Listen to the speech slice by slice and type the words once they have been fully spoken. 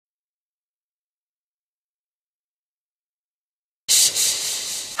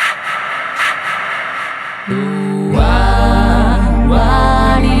Los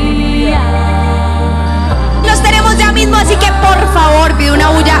tenemos ya mismo, así que por favor pido una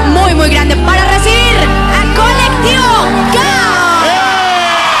bulla muy muy grande para recibir a Kolectivo K.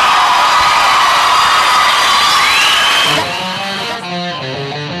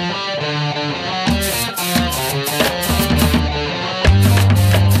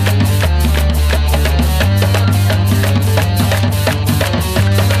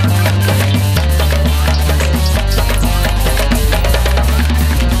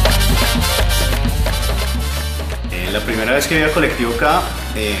 La primera vez que vi a Kolectivo K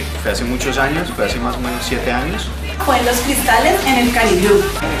fue hace muchos años, fue hace más o menos 7 años. Fue en Los Cristales, en el Caliblue.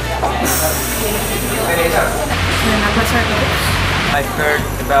 I heard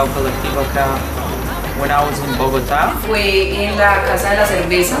about Kolectivo K when I was in Bogotá. Fue en la Casa de la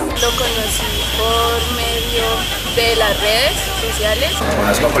Cerveza. Lo conocí por medio de las redes sociales.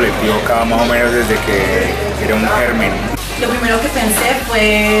 Conozco a Kolectivo K más o menos desde que era un germen. Lo primero que pensé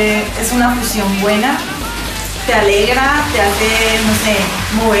fue, es una fusión buena. Te alegra, te hace, no sé,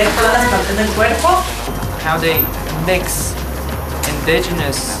 mover todas las partes del cuerpo. How they mix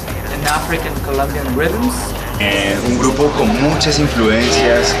indigenous and African Colombian rhythms. Un grupo con muchas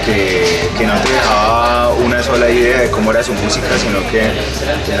influencias que no te dejaba una sola idea de cómo era su música, sino que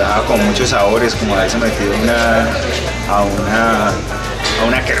te daba con muchos sabores, como haberse metido a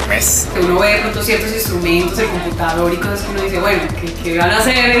una kermés. Uno ve de pronto ciertos instrumentos, el computador y cosas que uno dice, bueno, ¿qué van a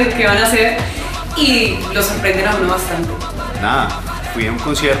hacer? ¿Qué van a hacer? Y lo sorprenden a uno bastante. Nada, fui a un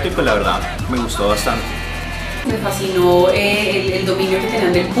concierto y pues la verdad me gustó bastante. Me fascinó el dominio que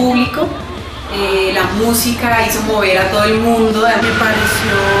tenían del público, la música hizo mover a todo el mundo. Me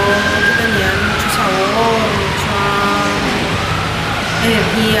pareció que tenían mucho sabor, mucha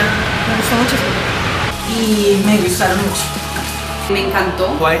energía, me gustó muchísimo. Y me gustaron mucho. Me encantó.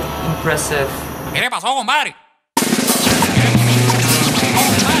 Quite impressive. ¿Qué le pasó, compadre?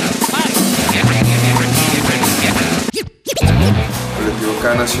 Kolectivo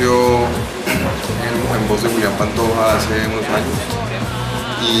K nació en voz de Julián Pantoja hace unos años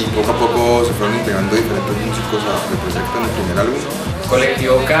y poco a poco se fueron integrando diferentes músicos al proyecto en el primer álbum.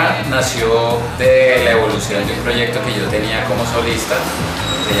 Kolectivo K nació de la evolución de un proyecto que yo tenía como solista,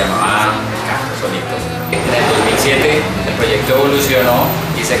 se llamaba K Solitos. En el 2007 el proyecto evolucionó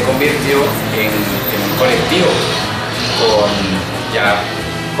y se convirtió en un colectivo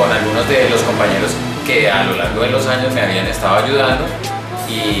con algunos de los compañeros que a lo largo de los años me habían estado ayudando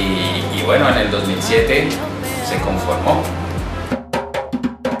y bueno, en el 2007 se conformó.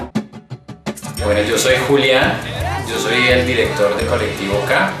 Bueno, yo soy Julián, yo soy el director de Kolectivo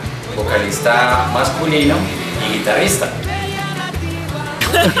K, vocalista masculino y guitarrista.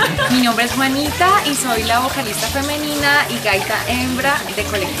 Mi nombre es Juanita y soy la vocalista femenina y gaita hembra de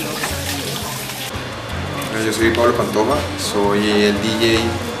Kolectivo K. Yo soy Pablo Pantoja, soy el DJ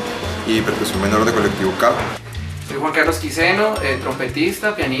y percusión menor de Kolectivo K. Soy Juan Carlos Quiseno,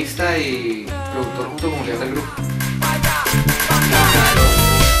 trompetista, pianista y productor junto con Julián del grupo.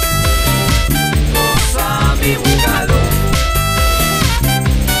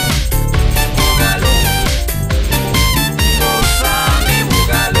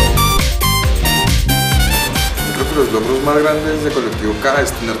 Yo creo que los logros más grandes de Kolectivo K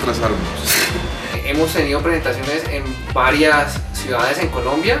es tener 3 álbumes. Hemos tenido presentaciones en varias ciudades en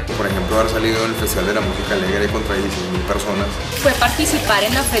Colombia. Por ejemplo, haber salido en el Festival de la Música Alegre contra 16.000 personas. Fue participar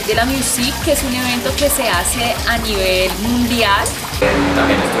en la Fête de la Musique, que es un evento que se hace a nivel mundial.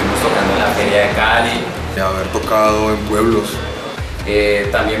 También estuvimos tocando en la Feria de Cali. De haber tocado en pueblos.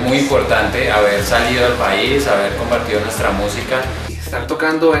 También muy importante haber salido del país, haber compartido nuestra música. Estar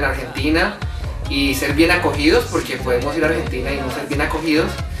tocando en Argentina y ser bien acogidos, porque podemos ir a Argentina y no ser bien acogidos.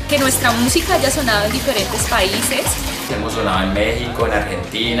 Que nuestra música haya sonado en diferentes países. Hemos sonado en México, en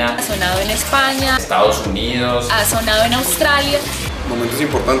Argentina, Ha sonado en España, Estados Unidos. ha sonado en Australia. Momentos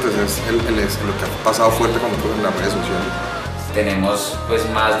importantes es lo que ha pasado fuerte con nosotros en las redes sociales. Tenemos pues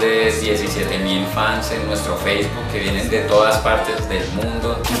más de 17.000 fans en nuestro Facebook que vienen de todas partes del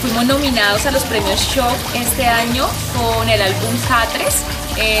mundo. Fuimos nominados a los premios Shock este año con el álbum K3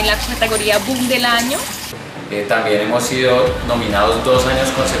 en la categoría Boom del Año. También hemos sido nominados 2 años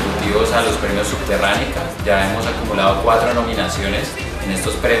consecutivos a los premios Subterránica. Ya hemos acumulado 4 nominaciones en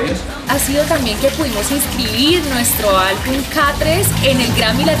estos premios. Ha sido también que pudimos inscribir nuestro álbum K3 en el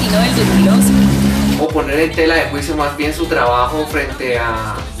Grammy Latino del 2011. O poner en tela de juicio más bien su trabajo frente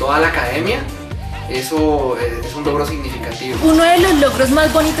a toda la academia. Eso es un logro significativo. Uno de los logros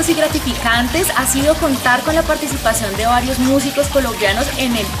más bonitos y gratificantes ha sido contar con la participación de varios músicos colombianos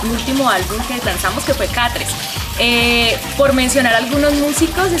en el último álbum que lanzamos, que fue K3. Por mencionar algunos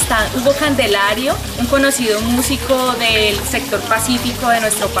músicos, está Hugo Candelario, un conocido músico del sector pacífico de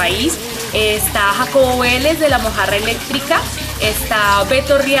nuestro país. Está Jacobo Vélez de La Mojarra Eléctrica. Está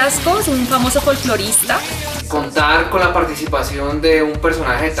Beto Riascos, un famoso folclorista. Contar con la participación de un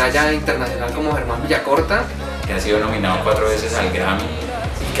personaje de talla internacional como Germán Villacorta, que ha sido nominado 4 veces al Grammy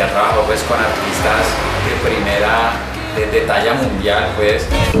y que ha trabajado pues con artistas de primera, de talla mundial pues.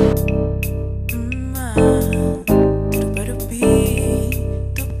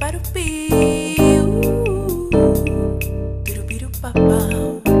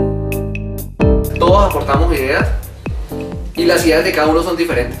 Todos aportamos ideas y las ideas de cada uno son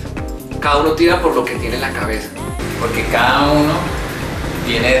diferentes. Cada uno tira por lo que tiene en la cabeza. Porque cada uno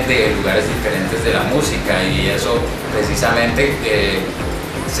viene de lugares diferentes de la música y eso precisamente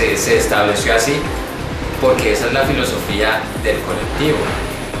se estableció así porque esa es la filosofía del colectivo.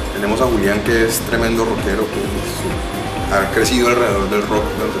 Tenemos a Julián, que es tremendo rockero, que ha crecido alrededor del rock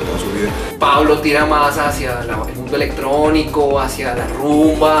durante toda su vida. Pablo tira más hacia el mundo electrónico, hacia la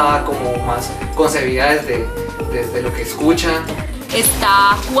rumba, como más concebida desde lo que escucha.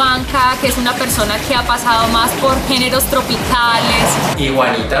 Está Juanca, que es una persona que ha pasado más por géneros tropicales. Y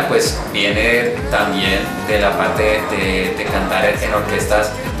Juanita pues viene también de la parte de cantar en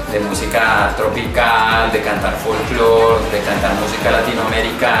orquestas de música tropical, de cantar folclore, de cantar música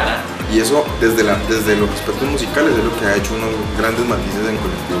latinoamericana. Y eso desde los aspectos musicales es lo que ha hecho unos grandes matices en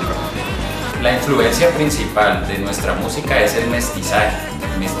Kolectivo K. La influencia principal de nuestra música es el mestizaje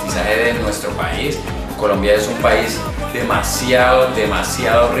de nuestro país. Colombia es un país demasiado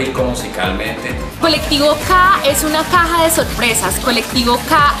rico musicalmente. Kolectivo K es una caja de sorpresas. Kolectivo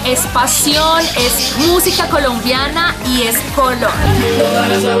K es pasión, es música colombiana y es color. Toda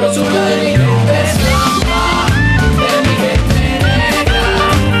la sabrosura de mi gente samba, de mi gente negra,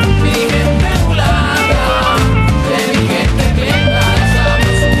 mi gente mulata, de mi gente cleca, la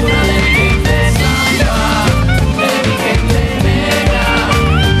sabrosura de mi gente samba, de mi gente negra,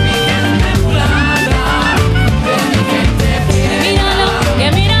 mi gente mulata, de mi gente fiera.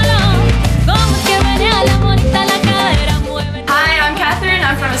 Míralo, como que menea la bonita la cadera mueve. Hi, I'm Catherine,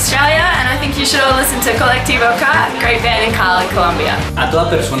 I'm from Australia, and I think you should all listen to Kolectivo K, great band in Cali, Colombia. A toda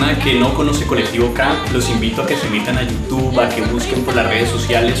persona que no conoce Kolectivo K, los invito a que se metan a YouTube, a que busquen por las redes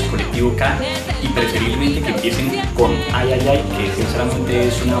sociales Kolectivo K y preferiblemente que empiecen con Ay Ay Ay, que sinceramente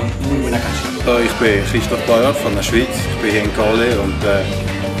es una muy buena canción. Ich bin Christoph Bayer von der Schweiz, ich bin hier in Cali und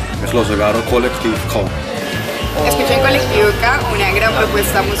ich höre sogar auch Kollectiv K. Escucho en Kolectivo K una gran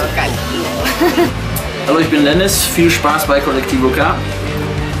propuesta musical. Hallo, ich bin Dennis, viel Spaß bei Kolectivo K,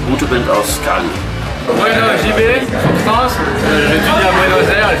 gute Band aus Cali. Bueno, JB, France, j'étudie à Buenos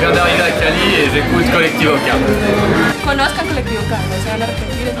Aires, je viens d'arriver à Cali et j'écoute Kolectivo K. Conozcan Kolectivo K, no se van a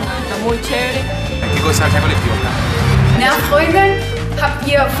arrepentir, es una banda muy chévere. ¿Qué cosa hace Kolectivo K? Na Freundin, habt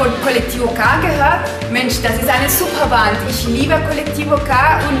ihr von Kolectivo K gehört? Mensch, das ist eine super Band. Ich liebe Kolectivo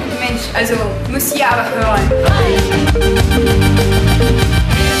K und Mensch, also müsst ihr aber hören.